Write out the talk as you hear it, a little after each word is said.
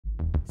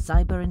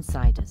Cyber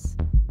Insiders,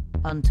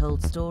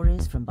 untold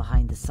stories from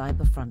behind the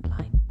cyber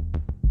frontline.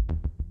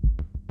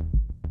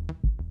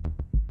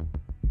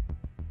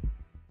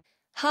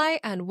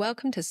 Hi, and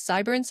welcome to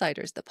Cyber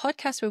Insiders, the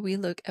podcast where we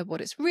look at what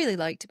it's really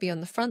like to be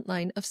on the front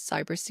line of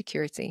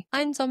cybersecurity.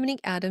 I'm Dominique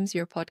Adams,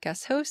 your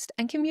podcast host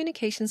and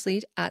communications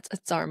lead at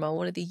Adarma,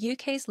 one of the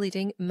UK's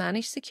leading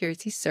managed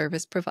security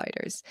service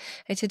providers.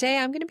 And today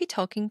I'm going to be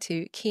talking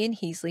to Cian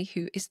Heasley,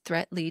 who is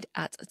threat lead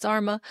at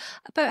Adarma,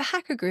 about a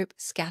hacker group,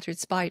 Scattered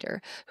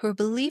Spider, who are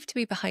believed to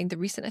be behind the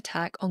recent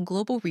attack on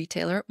global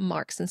retailer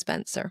Marks &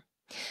 Spencer.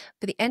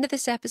 By the end of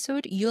this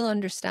episode, you'll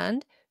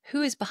understand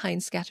who is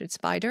behind Scattered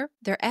Spider,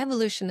 their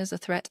evolution as a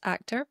threat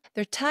actor,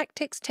 their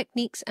tactics,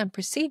 techniques, and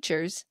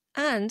procedures,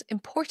 and,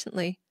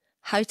 importantly,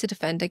 how to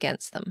defend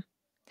against them.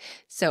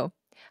 So,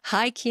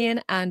 hi,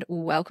 Cian, and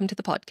welcome to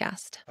the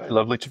podcast.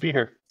 Lovely to be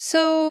here.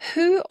 So,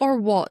 who or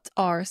what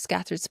are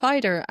Scattered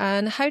Spider,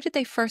 and how did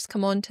they first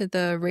come onto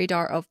the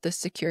radar of the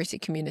security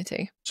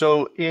community?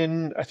 So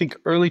in, I think,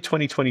 early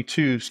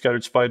 2022,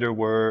 Scattered Spider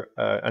were,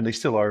 and they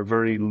still are, a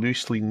very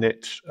loosely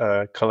knit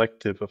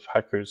collective of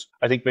hackers.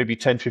 I think maybe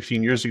 10,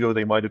 15 years ago,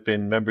 they might have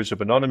been members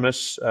of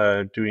Anonymous,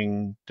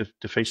 doing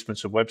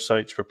defacements of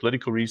websites for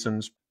political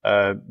reasons.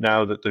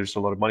 Now that there's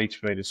a lot of money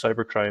to be made in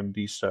cybercrime,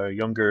 these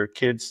younger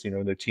kids,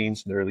 in their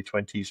teens and their early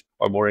 20s,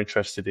 are more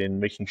interested in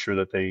making sure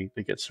that they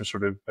get some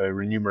sort of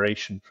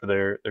remuneration for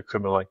their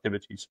criminal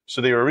activities.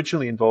 So they were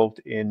originally involved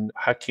in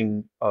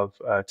hacking of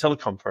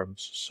telecom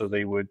firms. So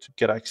they would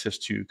get access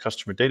to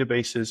customer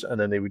databases, and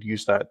then they would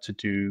use that to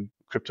do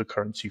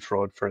cryptocurrency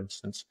fraud, for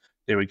instance.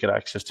 They would get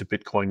access to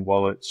Bitcoin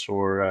wallets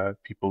or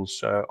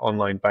people's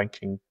online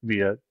banking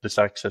via this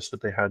access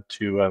that they had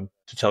to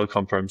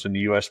telecom firms in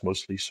the US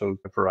mostly, so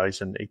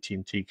Verizon,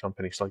 AT&T,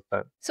 companies like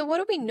that. So what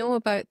do we know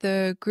about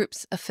the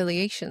group's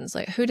affiliations?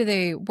 Like, who do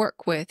they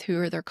work with? Who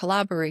are their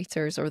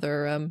collaborators or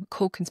their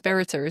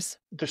co-conspirators?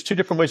 There's two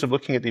different ways of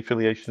looking at the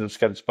affiliations of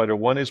Scattered Spider.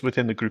 One is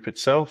within the group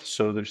itself.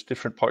 So there's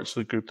different parts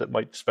of the group that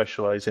might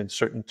specialize in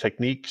certain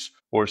techniques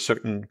or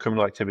certain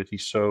criminal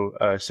activities. So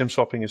SIM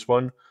swapping is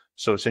one.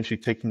 So essentially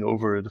taking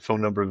over the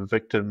phone number of a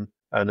victim,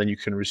 and then you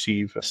can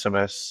receive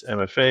SMS,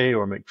 MFA,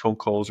 or make phone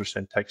calls or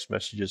send text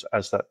messages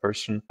as that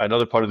person.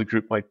 Another part of the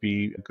group might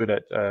be good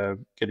at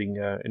getting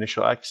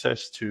initial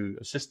access to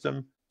a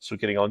system. So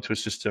getting onto a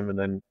system and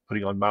then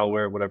putting on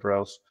malware, whatever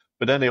else.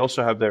 But then they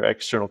also have their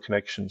external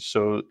connections.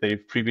 So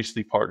they've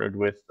previously partnered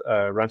with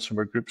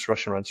ransomware groups,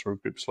 Russian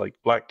ransomware groups like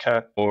Black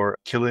Cat or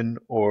Killin,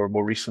 or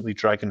more recently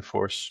Dragon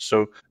Force.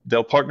 So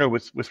they'll partner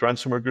with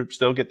ransomware groups.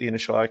 They'll get the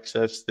initial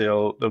access.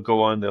 They'll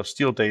go on. They'll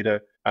steal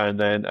data, and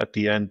then at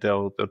the end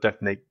they'll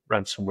detonate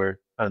ransomware.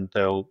 And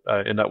they'll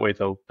in that way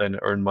they'll then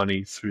earn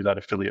money through that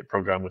affiliate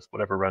program with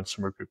whatever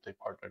ransomware group they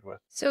partnered with.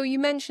 So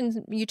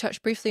you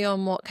touched briefly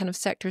on what kind of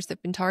sectors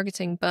they've been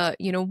targeting, but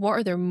what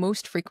are their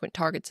most frequent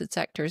targeted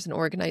sectors and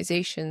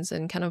organizations,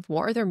 and kind of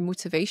what are their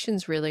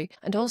motivations really?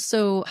 And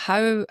also,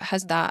 how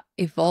has that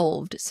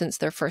evolved since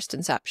their first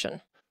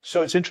inception?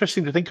 So it's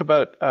interesting to think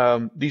about.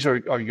 These are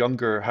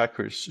younger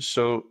hackers.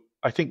 So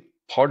I think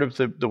part of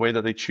the way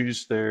that they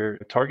choose their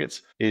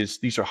targets is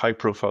these are high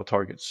profile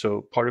targets.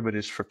 So part of it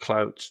is for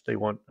clout. They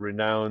want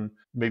renown,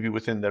 maybe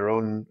within their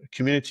own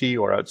community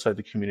or outside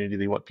the community.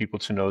 They want people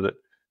to know that,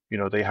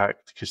 they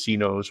hacked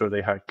casinos, or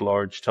they hacked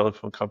large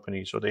telephone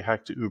companies, or they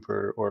hacked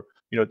Uber, or,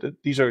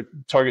 these are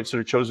targets that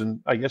are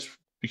chosen, I guess,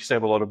 because they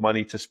have a lot of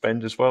money to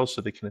spend as well,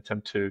 so they can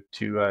attempt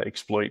to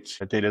exploit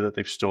data that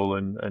they've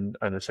stolen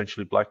and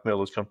essentially blackmail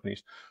those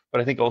companies. But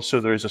I think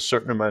also there is a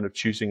certain amount of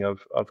choosing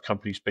of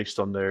companies based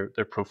on their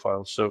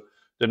profiles. So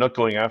they're not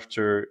going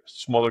after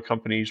smaller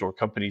companies or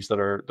companies that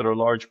are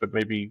large, but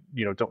maybe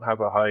don't have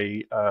a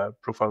high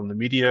profile in the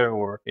media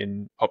or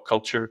in pop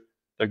culture.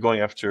 They're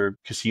going after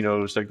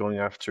casinos, they're going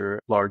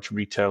after large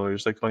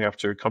retailers, they're going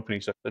after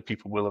companies that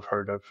people will have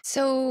heard of.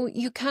 So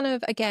you kind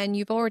of, again,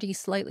 you've already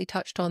slightly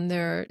touched on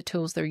their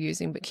tools they're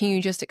using, but can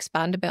you just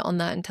expand a bit on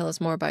that and tell us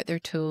more about their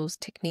tools,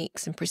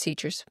 techniques, and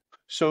procedures?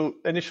 So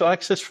initial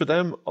access for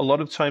them, a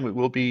lot of time it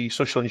will be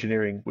social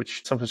engineering,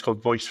 which is sometimes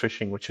called voice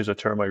phishing, which is a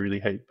term I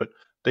really hate. But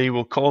they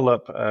will call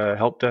up a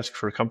help desk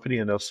for a company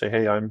and they'll say,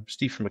 hey, I'm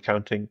Steve from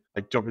accounting.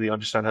 I don't really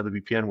understand how the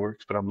VPN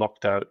works, but I'm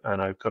locked out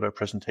and I've got a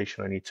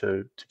presentation I need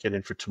to get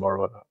in for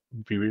tomorrow. It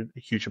would be a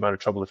huge amount of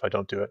trouble if I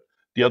don't do it.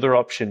 The other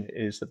option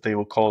is that they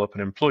will call up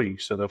an employee.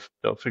 So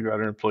they'll figure out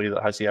an employee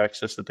that has the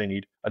access that they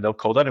need, and they'll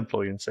call that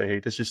employee and say, hey,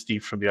 this is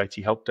Steve from the IT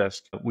help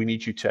desk. We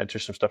need you to enter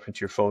some stuff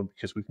into your phone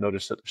because we've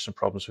noticed that there's some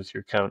problems with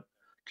your account.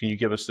 Can you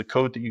give us the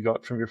code that you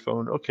got from your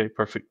phone? Okay,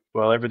 perfect.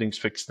 Well, everything's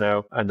fixed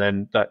now. And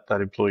then that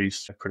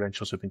employee's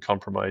credentials have been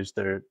compromised.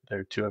 They're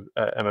to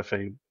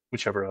MFA,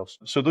 whichever else.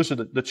 So those are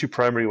the two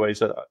primary ways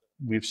that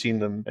we've seen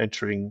them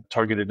entering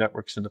targeted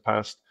networks in the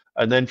past.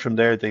 And then from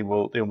there,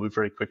 they'll move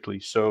very quickly.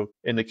 So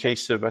in the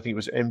case of, I think it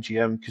was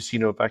MGM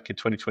Casino back in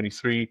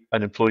 2023,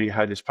 an employee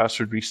had his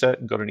password reset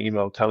and got an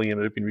email telling him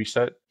it had been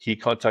reset. He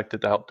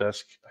contacted the help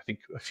desk, I think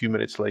a few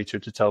minutes later,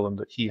 to tell them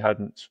that he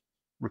hadn't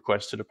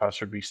requested a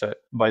password reset.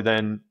 By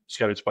then,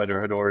 Scattered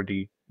Spider had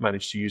already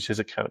managed to use his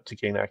account to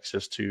gain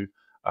access to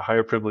a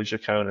higher privilege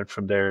account, and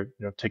from there,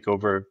 take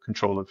over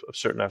control of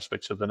certain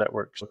aspects of the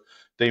network. So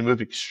they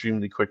move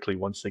extremely quickly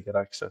once they get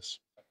access.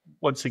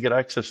 Once they get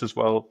access as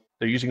well,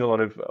 they're using a lot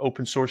of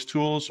open source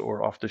tools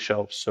or off the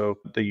shelf. So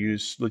they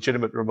use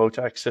legitimate remote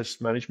access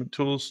management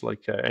tools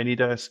like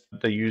AnyDesk.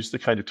 They use the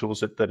kind of tools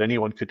that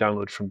anyone could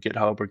download from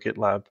GitHub or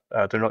GitLab.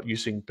 They're not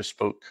using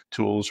bespoke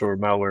tools or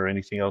malware or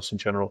anything else in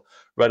general,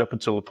 right up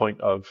until the point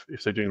of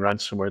if they're doing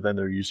ransomware, then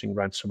they're using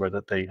ransomware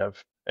that they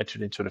have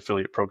entered into an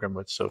affiliate program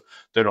with. So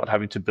they're not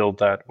having to build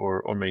that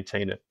or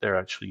maintain it. They're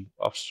actually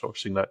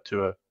outsourcing that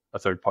to a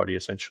third party,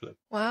 essentially.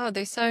 Wow,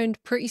 they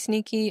sound pretty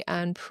sneaky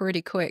and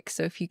pretty quick.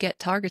 So if you get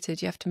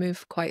targeted, you have to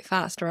move quite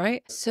fast,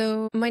 right?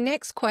 So my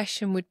next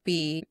question would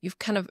be, you've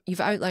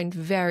outlined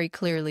very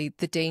clearly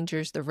the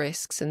dangers, the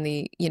risks, and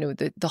the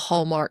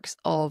hallmarks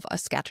of a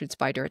scattered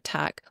spider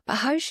attack. But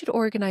how should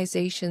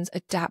organizations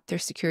adapt their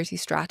security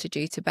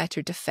strategy to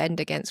better defend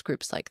against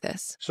groups like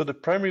this? So the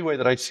primary way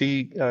that I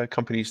see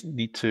companies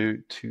need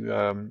to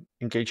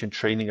engage in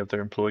training of their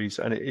employees,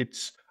 and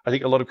I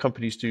think a lot of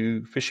companies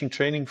do phishing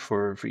training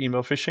for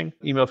email phishing.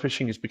 Email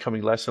phishing is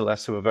becoming less and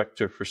less of a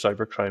vector for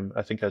cybercrime.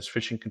 I think as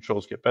phishing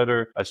controls get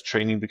better, as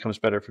training becomes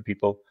better for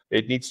people,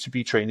 it needs to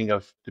be training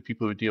of the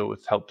people who deal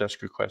with help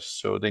desk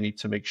requests. So they need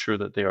to make sure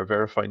that they are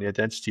verifying the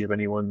identity of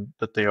anyone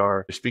that they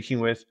are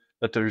speaking with,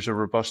 that there's a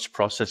robust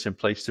process in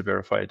place to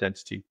verify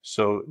identity.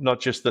 So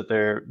not just that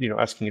they're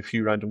asking a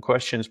few random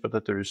questions, but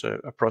that there's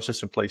a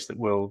process in place that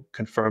will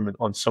confirm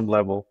on some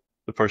level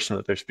the person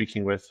that they're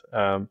speaking with.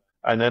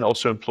 And then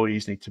also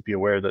employees need to be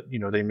aware that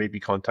they may be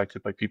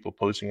contacted by people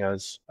posing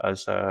as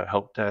a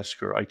help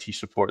desk or IT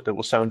support that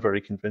will sound very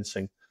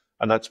convincing.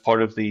 And that's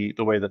part of the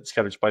way that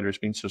Scattered Spider has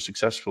been so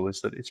successful,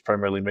 is that it's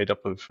primarily made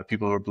up of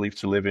people who are believed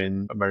to live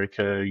in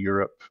America,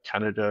 Europe,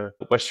 Canada,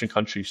 Western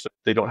countries. So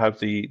they don't have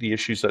the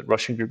issues that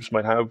Russian groups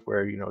might have,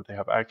 where they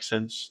have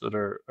accents that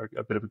are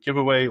a bit of a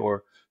giveaway,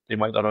 or they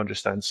might not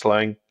understand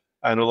slang.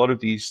 And a lot of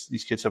these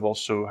kids have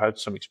also had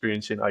some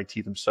experience in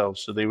IT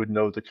themselves, so they would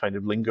know the kind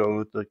of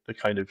lingo, the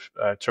kind of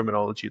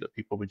terminology that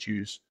people would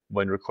use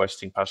when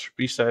requesting password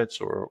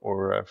resets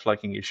or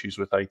flagging issues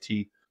with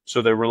IT.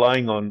 So they're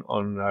relying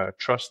on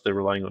trust. They're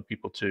relying on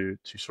people to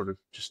sort of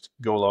just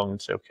go along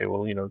and say, okay,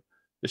 well,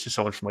 this is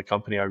someone from my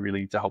company. I really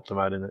need to help them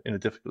out in a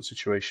difficult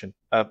situation.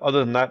 Other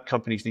than that,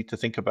 companies need to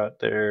think about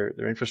their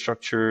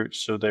infrastructure,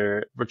 so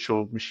their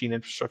virtual machine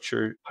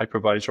infrastructure,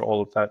 hypervisor, all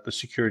of that, the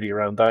security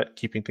around that,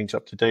 keeping things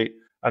up to date,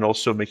 and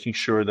also making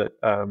sure that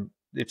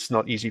it's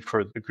not easy for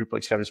a group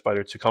like Scattered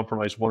Spider to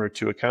compromise one or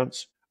two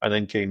accounts and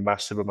then gain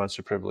massive amounts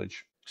of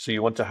privilege. So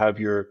you want to have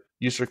your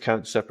user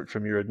account separate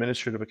from your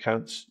administrative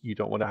accounts. You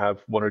don't want to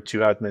have one or two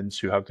admins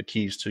who have the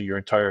keys to your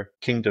entire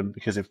kingdom,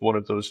 because if one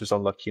of those is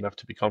unlucky enough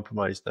to be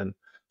compromised, then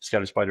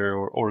Scattered Spider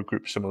or a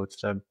group similar to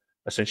them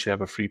essentially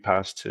have a free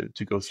pass to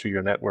go through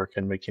your network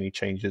and make any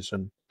changes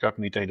and grab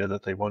any data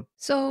that they want.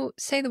 So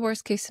say the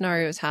worst case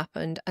scenario has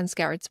happened and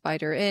Scattered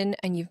Spider in,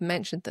 and you've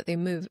mentioned that they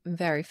move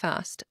very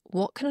fast.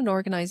 What can an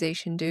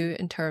organization do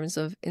in terms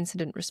of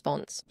incident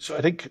response? So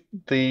I think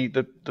the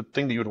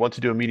thing that you would want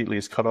to do immediately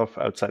is cut off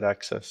outside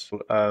access.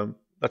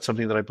 That's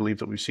something that I believe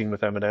that we've seen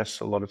with M&S.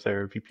 A lot of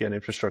their VPN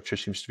infrastructure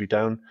seems to be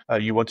down.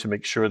 You want to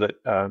make sure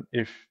that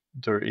if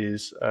there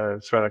is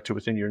a threat actor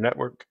within your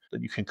network, that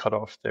you can cut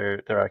off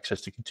their access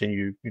to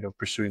continue,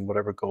 pursuing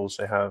whatever goals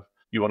they have.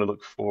 You want to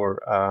look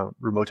for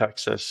remote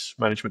access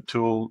management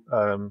tool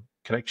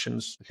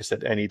connections, like I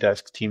said,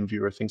 AnyDesk,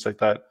 TeamViewer, things like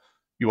that.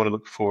 You want to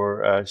look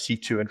for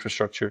C2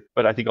 infrastructure,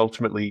 but I think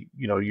ultimately,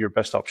 your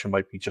best option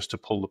might be just to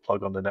pull the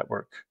plug on the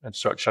network and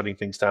start shutting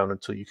things down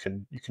until you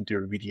can do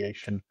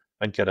remediation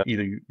and get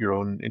either your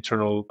own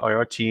internal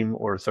IR team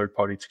or a third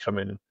party to come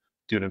in and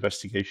do an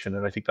investigation.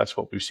 And I think that's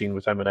what we've seen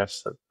with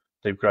M&S, that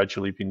they've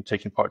gradually been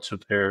taking parts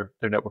of their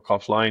network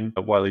offline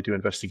while they do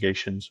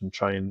investigations and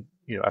try and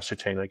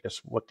ascertain, I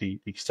guess, what the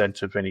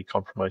extent of any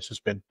compromise has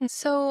been.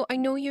 So I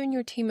know you and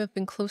your team have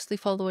been closely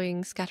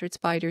following Scattered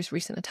Spider's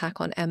recent attack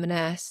on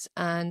M&S,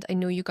 and I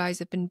know you guys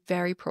have been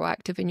very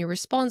proactive in your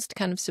response to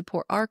kind of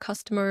support our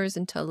customers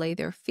and to allay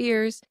their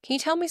fears. Can you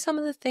tell me some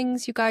of the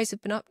things you guys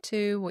have been up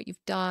to, what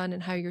you've done,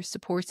 and how you're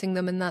supporting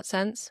them in that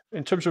sense?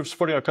 In terms of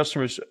supporting our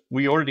customers,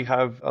 we already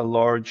have a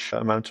large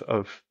amount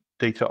of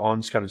data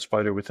on Scattered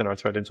Spider within our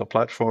threat intel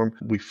platform.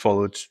 We've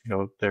followed,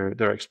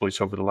 their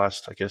exploits over the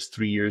last,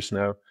 3 years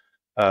now.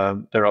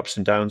 Their ups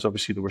and downs.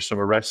 Obviously, there were some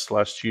arrests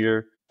last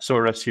year, some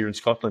arrests here in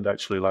Scotland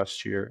actually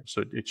last year.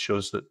 So it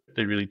shows that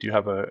they really do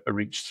have a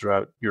reach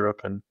throughout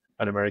Europe and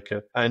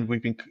America. And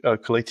we've been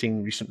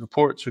collating recent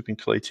reports. We've been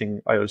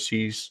collating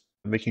IOCs,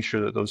 making sure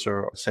that those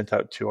are sent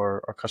out to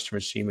our customer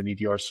SIEM and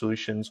EDR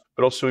solutions.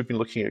 But also we've been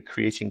looking at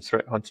creating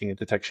threat hunting and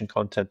detection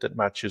content that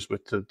matches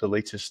with the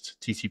latest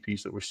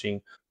TTPs that we're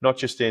seeing, not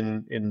just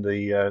in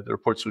the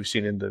reports we've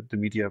seen in the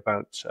media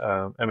about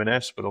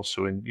M&S, but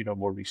also in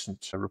more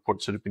recent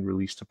reports that have been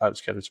released about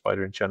Scattered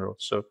Spider in general.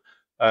 So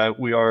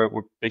we're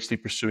basically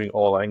pursuing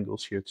all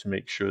angles here to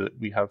make sure that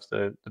we have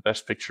the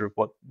best picture of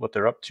what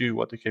they're up to,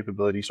 what the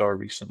capabilities are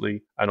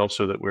recently, and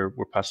also that we're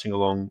passing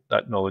along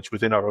that knowledge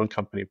within our own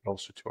company, but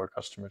also to our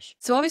customers.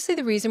 So obviously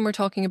the reason we're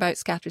talking about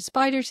Scattered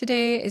Spider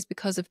today is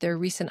because of their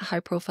recent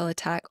high-profile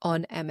attack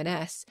on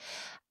M&S.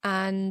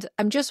 And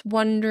I'm just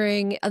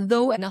wondering,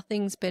 although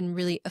nothing's been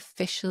really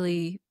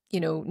officially,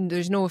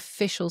 there's no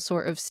official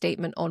sort of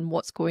statement on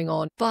what's going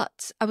on,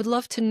 but I would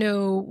love to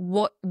know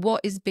what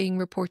is being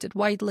reported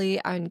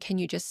widely, and can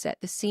you just set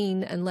the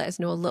scene and let us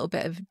know a little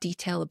bit of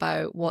detail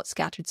about what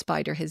Scattered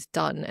Spider has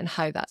done and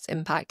how that's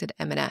impacted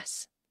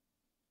M&S?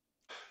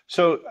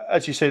 So,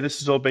 as you say,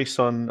 this is all based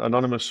on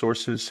anonymous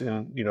sources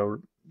and,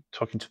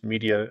 talking to the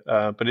media,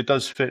 but it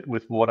does fit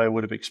with what I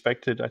would have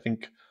expected. I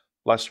think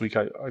last week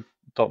I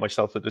thought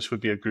myself that this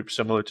would be a group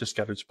similar to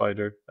Scattered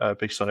Spider,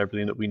 based on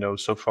everything that we know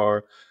so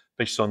far,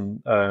 based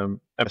on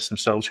MS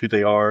themselves, who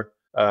they are.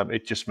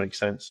 It just makes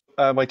sense.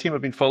 My team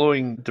have been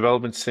following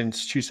developments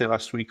since Tuesday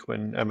last week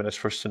when M&S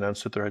first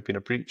announced that there had been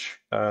a breach.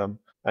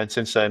 And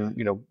since then,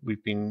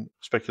 we've been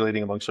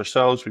speculating amongst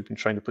ourselves. We've been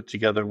trying to put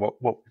together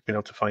what we've been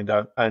able to find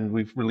out. And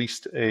we've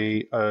released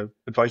a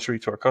advisory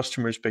to our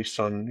customers based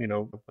on,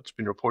 what's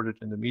been reported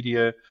in the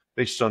media,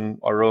 based on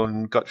our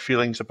own gut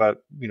feelings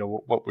about,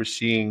 what we're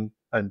seeing,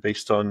 and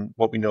based on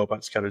what we know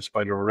about Scattered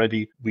Spider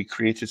already. We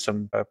created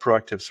some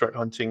proactive threat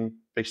hunting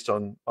based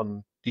on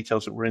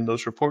details that were in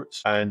those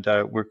reports. And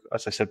we're,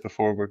 as I said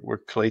before, we're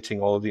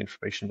collating all of the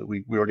information that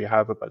we already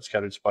have about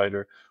Scattered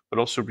Spider, but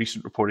also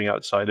recent reporting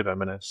outside of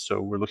M&S. So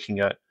we're looking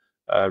at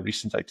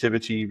recent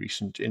activity,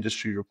 recent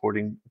industry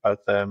reporting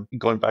about them,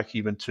 going back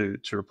even to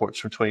reports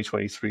from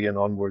 2023 and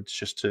onwards,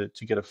 just to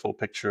get a full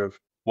picture of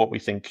what we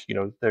think,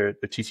 their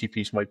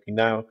TTPs might be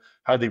now,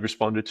 how they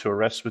responded to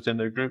arrests within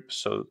their group.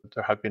 So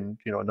there have been,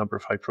 a number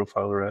of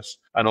high-profile arrests,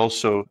 and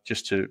also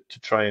just to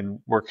try and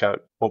work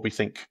out what we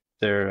think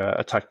their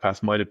attack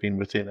path might have been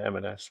within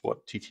M&S,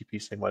 what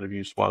TTPs they might have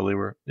used while they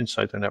were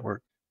inside their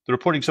network. The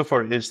reporting so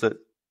far is that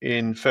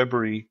in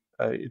February,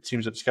 it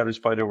seems that Scattered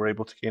Spider were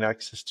able to gain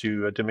access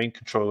to a domain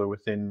controller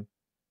within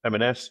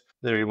M&S.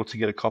 They're able to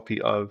get a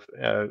copy of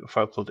a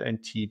file called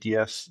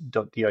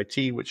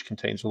ntds.dit, which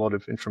contains a lot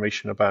of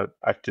information about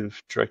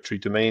Active Directory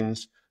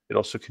domains. It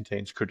also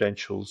contains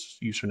credentials,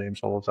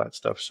 usernames, all of that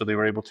stuff. So they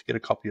were able to get a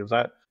copy of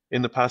that.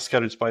 In the past,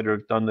 Scattered Spider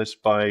have done this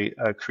by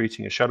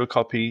creating a shadow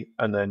copy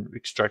and then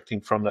extracting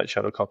from that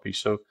shadow copy.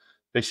 So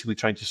basically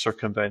trying to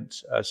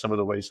circumvent some of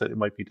the ways that it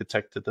might be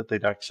detected that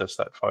they'd access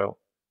that file,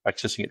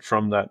 accessing it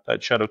from that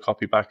shadow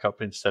copy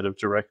backup instead of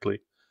directly.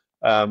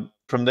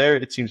 From there,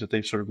 it seems that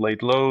they've sort of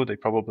laid low. They've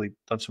probably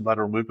done some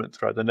lateral movement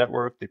throughout the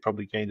network. They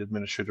probably gained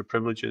administrative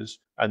privileges.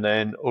 And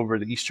then over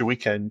the Easter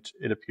weekend,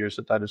 it appears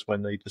that is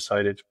when they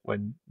decided,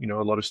 when a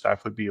lot of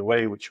staff would be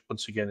away, which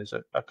once again is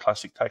a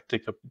classic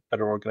tactic of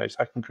better organized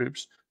hacking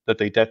groups, that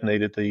they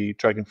detonated the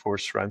Dragon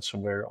Force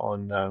ransomware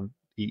on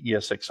the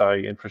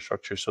ESXi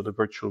infrastructure, so the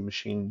virtual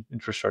machine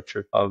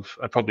infrastructure of,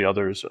 and probably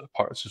others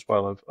parts as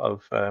well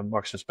of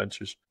Marks and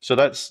Spencer's. So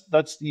that's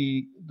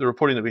the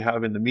reporting that we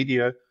have in the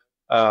media.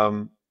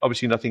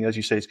 Obviously, nothing, as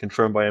you say, is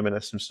confirmed by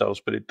M&S themselves,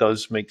 but it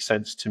does make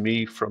sense to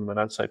me from an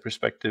outside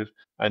perspective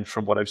and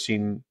from what I've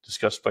seen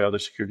discussed by other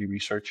security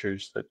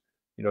researchers that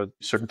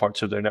certain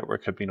parts of their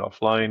network have been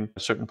offline,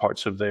 certain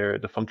parts of the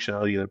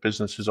functionality of their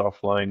business is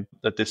offline,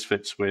 that this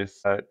fits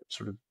with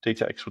sort of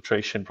data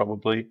exfiltration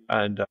probably,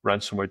 and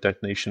ransomware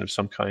detonation of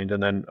some kind,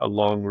 and then a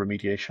long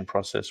remediation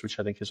process, which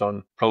I think is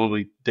on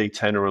probably day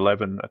 10 or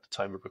 11 at the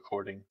time of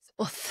recording.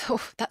 Well,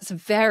 that's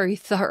very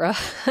thorough.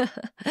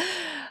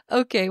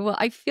 Okay, well,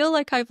 I feel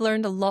like I've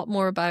learned a lot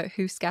more about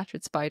who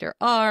Scattered Spider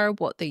are,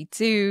 what they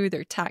do,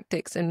 their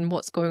tactics, and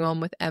what's going on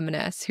with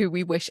M&S, who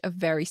we wish a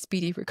very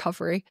speedy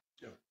recovery.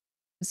 Yeah.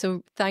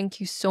 So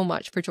thank you so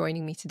much for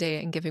joining me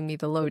today and giving me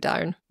the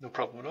lowdown. No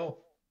problem at all.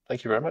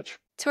 Thank you very much.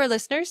 To our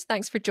listeners,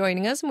 thanks for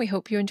joining us, and we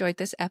hope you enjoyed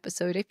this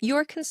episode. If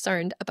you're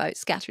concerned about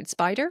Scattered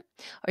Spider, or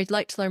you'd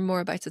like to learn more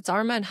about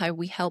Adarma and how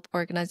we help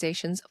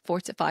organizations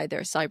fortify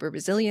their cyber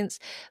resilience,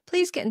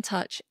 please get in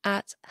touch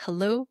at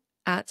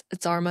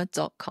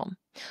hello@adarma.com,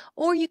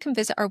 or you can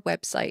visit our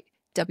website,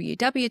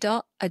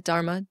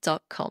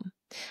 www.adarma.com.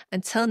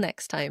 Until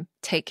next time,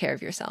 take care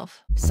of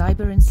yourself.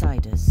 Cyber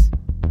Insiders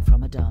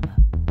from Adarma.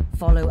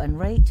 Follow and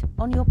rate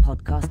on your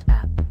podcast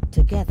app.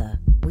 Together,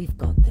 we've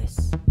got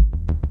this.